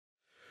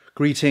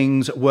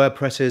Greetings,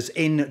 WordPressers.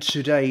 In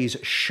today's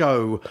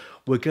show,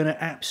 we're going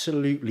to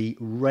absolutely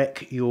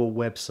wreck your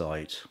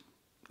website.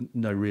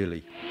 No,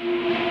 really.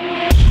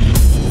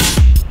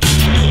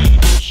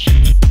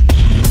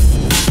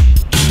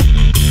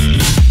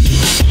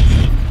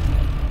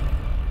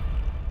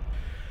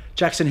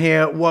 Jakson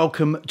here.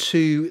 Welcome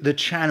to the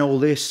channel.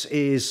 This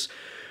is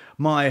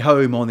my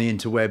home on the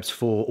interwebs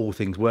for all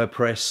things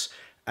WordPress.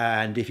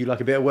 And if you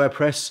like a bit of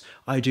WordPress,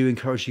 I do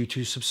encourage you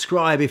to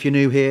subscribe if you're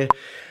new here.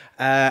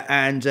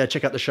 And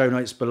check out the show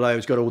notes below.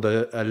 It's got all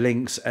the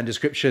links and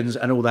descriptions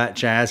and all that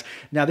jazz.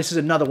 Now, this is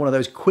another one of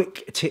those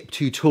quick tip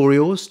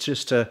tutorials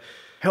just to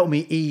help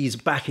me ease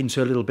back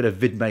into a little bit of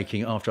vid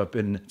making after I've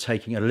been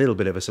taking a little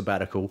bit of a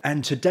sabbatical.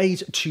 And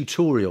today's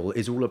tutorial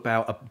is all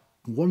about a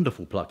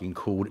wonderful plugin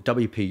called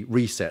WP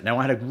Reset. Now,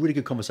 I had a really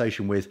good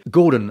conversation with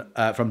Gordon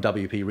from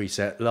WP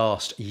Reset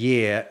last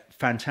year.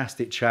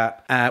 Fantastic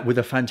chap with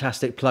a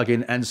fantastic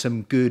plugin and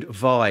some good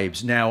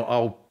vibes. Now,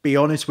 I'll be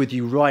honest with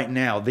you right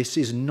now, this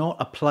is not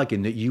a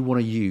plugin that you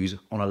want to use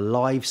on a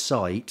live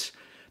site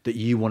that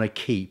you want to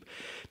keep.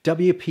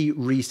 WP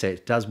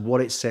Reset does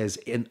what it says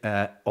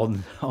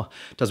on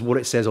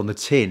the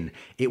tin.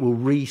 It will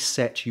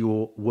reset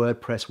your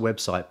WordPress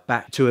website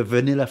back to a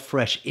vanilla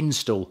fresh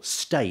install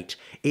state.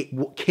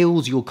 It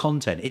kills your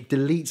content. It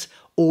deletes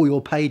all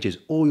your pages,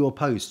 all your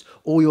posts,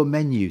 all your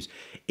menus.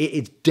 It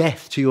is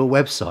death to your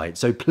website.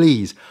 So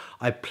please,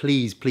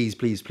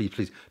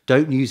 please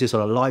don't use this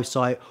on a live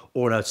site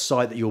or on a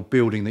site that you're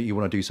building that you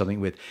want to do something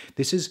with.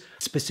 This is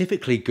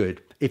specifically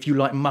good if you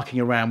like mucking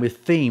around with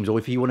themes, or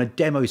if you want to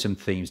demo some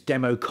themes,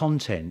 demo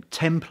content,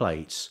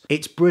 templates.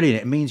 It's brilliant.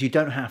 It means you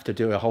don't have to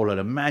do a whole lot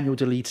of manual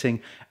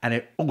deleting, and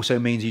it also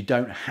means you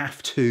don't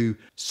have to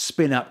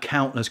spin up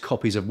countless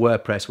copies of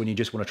WordPress when you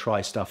just want to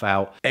try stuff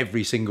out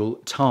every single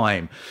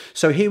time.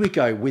 So here we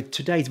go with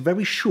today's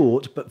very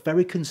short but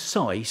very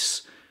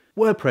concise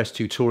WordPress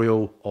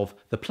tutorial of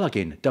the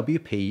plugin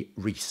WP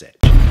Reset.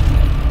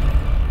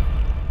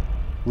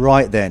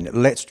 Right then,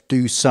 let's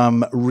do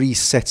some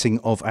resetting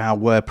of our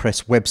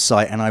WordPress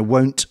website. And I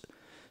won't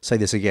say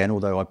this again,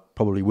 although I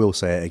probably will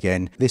say it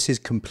again. This is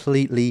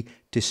completely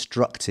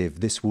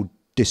destructive. This will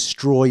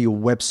destroy your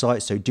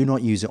website. So do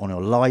not use it on a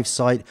live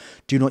site.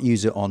 Do not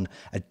use it on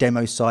a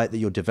demo site that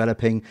you're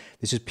developing.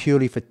 This is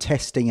purely for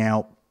testing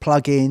out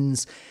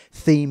plugins,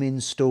 theme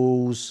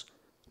installs,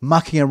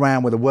 mucking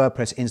around with a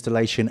WordPress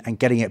installation and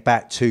getting it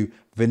back to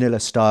vanilla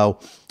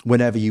style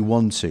whenever you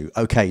want to.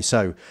 Okay,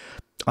 so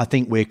I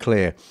think we're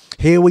clear.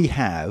 Here we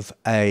have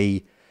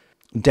a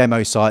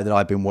demo site that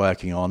I've been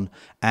working on,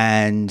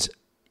 and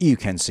you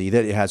can see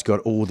that it has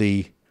got all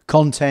the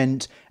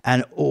content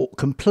and all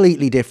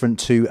completely different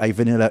to a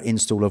vanilla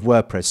install of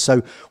WordPress.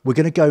 So we're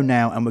going to go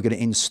now and we're going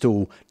to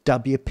install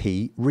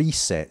WP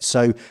Reset.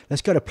 So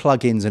let's go to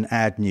plugins and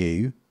add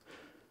new.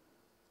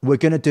 We're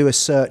going to do a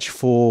search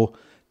for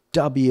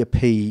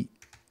WP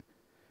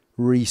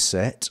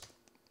Reset,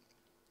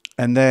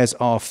 and there's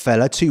our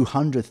fella,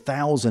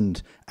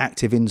 200,000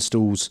 active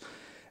installs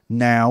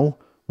now.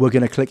 We're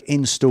going to click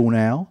install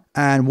now,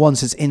 and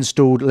once it's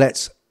installed,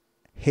 let's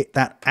hit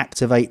that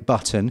activate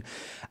button,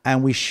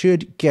 and we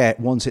should get,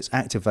 once it's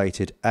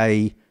activated,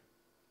 a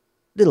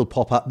little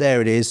pop-up.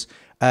 There it is,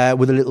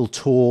 with a little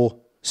tour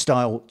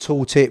style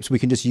tooltips. We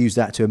can just use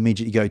that to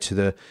immediately go to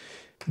the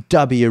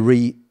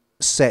WP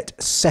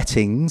Reset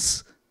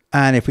settings.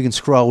 And if we can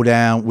scroll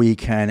down, we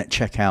can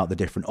check out the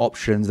different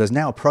options. There's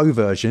now a pro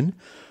version.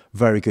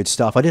 Very good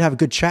stuff. I did have a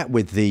good chat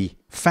with the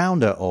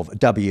founder of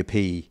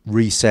WP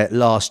Reset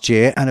last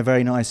year, and a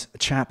very nice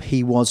chap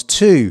he was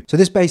too. So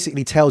this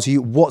basically tells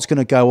you what's going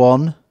to go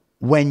on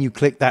when you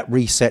click that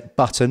reset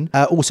button.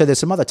 Also, there's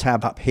some other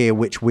tab up here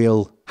which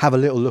we'll have a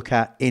little look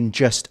at in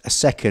just a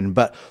second.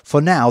 But for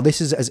now, this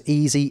is as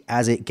easy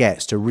as it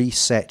gets to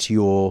reset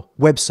your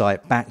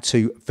website back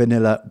to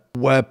vanilla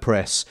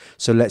WordPress.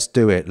 So let's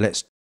do it.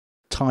 Let's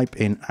type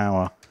in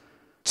our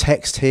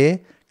text here,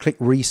 click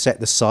reset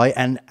the site,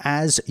 and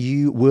as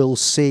you will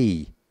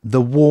see,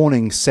 the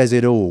warning says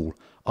it all.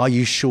 Are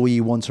you sure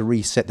you want to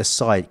reset the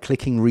site?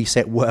 Clicking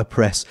reset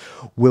WordPress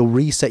will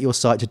reset your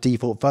site to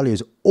default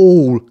values.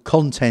 All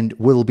content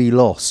will be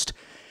lost.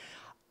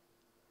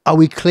 Are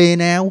we clear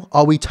now?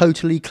 Are we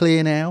totally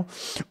clear now?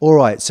 All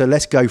right, so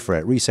let's go for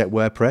it. Reset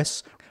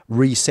WordPress.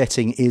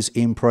 Resetting is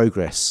in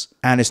progress,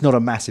 and it's not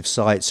a massive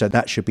site, so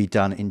that should be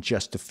done in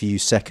just a few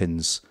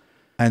seconds.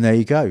 And there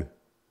you go.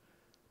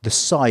 The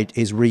site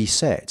is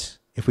reset.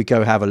 If we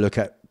go have a look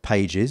at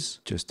pages,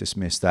 just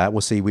dismiss that.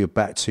 We'll see we're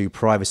back to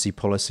privacy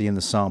policy in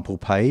the sample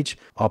page.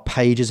 Our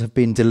pages have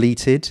been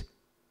deleted.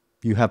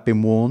 You have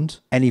been warned.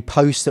 Any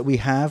posts that we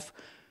have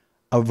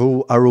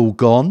are all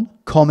gone.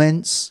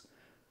 Comments,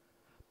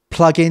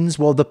 plugins.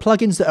 Well, the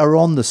plugins that are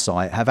on the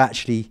site have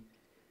actually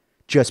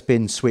just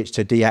been switched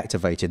to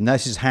deactivated. And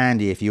this is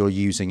handy if you're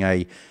using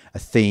a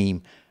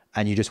theme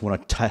and you just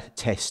want to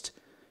test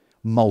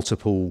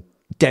multiple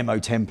demo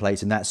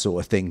templates and that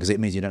sort of thing, because it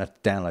means you don't have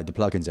to download the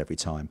plugins every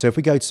time. So if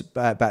we go to,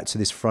 back to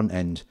this front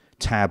end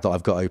tab that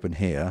I've got open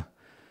here,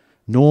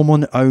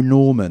 Norman, oh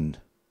Norman,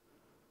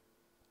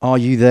 are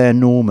you there,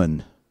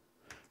 Norman?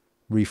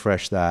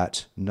 refresh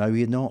that. No,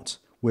 you're not.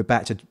 We're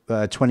back to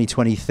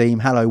 2020 theme.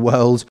 Hello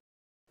world.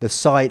 The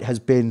site has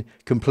been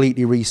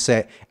completely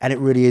reset, and it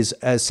really is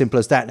as simple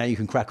as that. Now you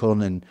can crack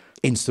on and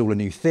install a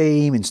new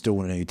theme,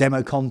 install a new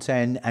demo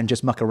content, and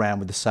just muck around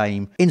with the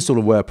same install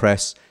of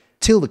WordPress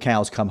till the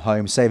cows come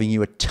home, saving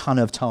you a ton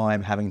of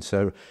time having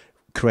to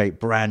create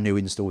brand new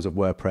installs of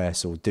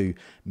WordPress or do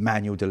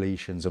manual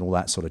deletions and all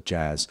that sort of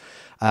jazz.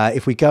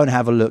 If we go and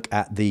have a look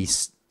at the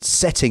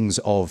settings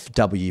of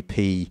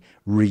WP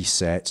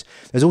Reset,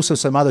 there's also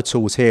some other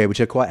tools here which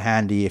are quite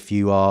handy if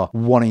you are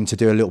wanting to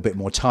do a little bit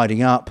more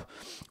tidying up,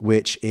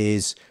 which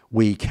is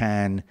we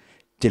can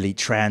delete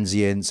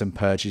transients and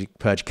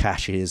purge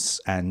caches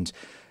and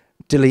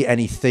delete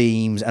any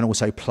themes and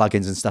also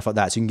plugins and stuff like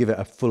that. So you can give it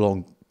a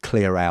full-on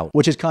clear out,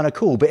 which is kind of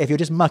cool. But if you're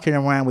just mucking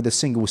around with a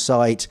single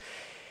site,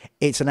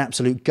 it's an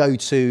absolute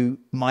go-to.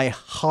 My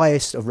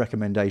highest of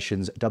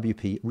recommendations,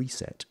 WP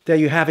Reset. There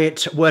you have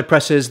it,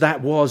 WordPressers.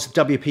 That was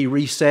WP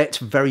Reset.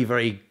 Very,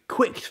 very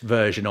quick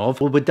version of.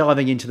 Well, we're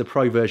diving into the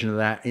pro version of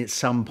that at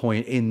some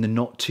point in the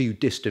not too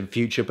distant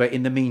future. But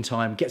in the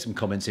meantime, get some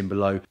comments in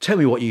below. Tell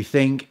me what you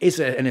think. Is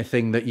there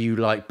anything that you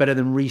like better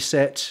than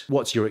Reset?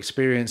 What's your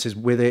experiences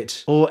with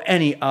it? Or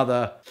any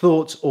other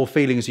thoughts or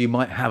feelings you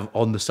might have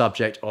on the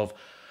subject of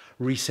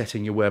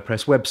resetting your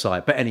WordPress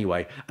website. But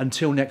anyway,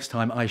 until next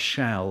time, I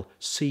shall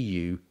see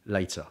you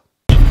later.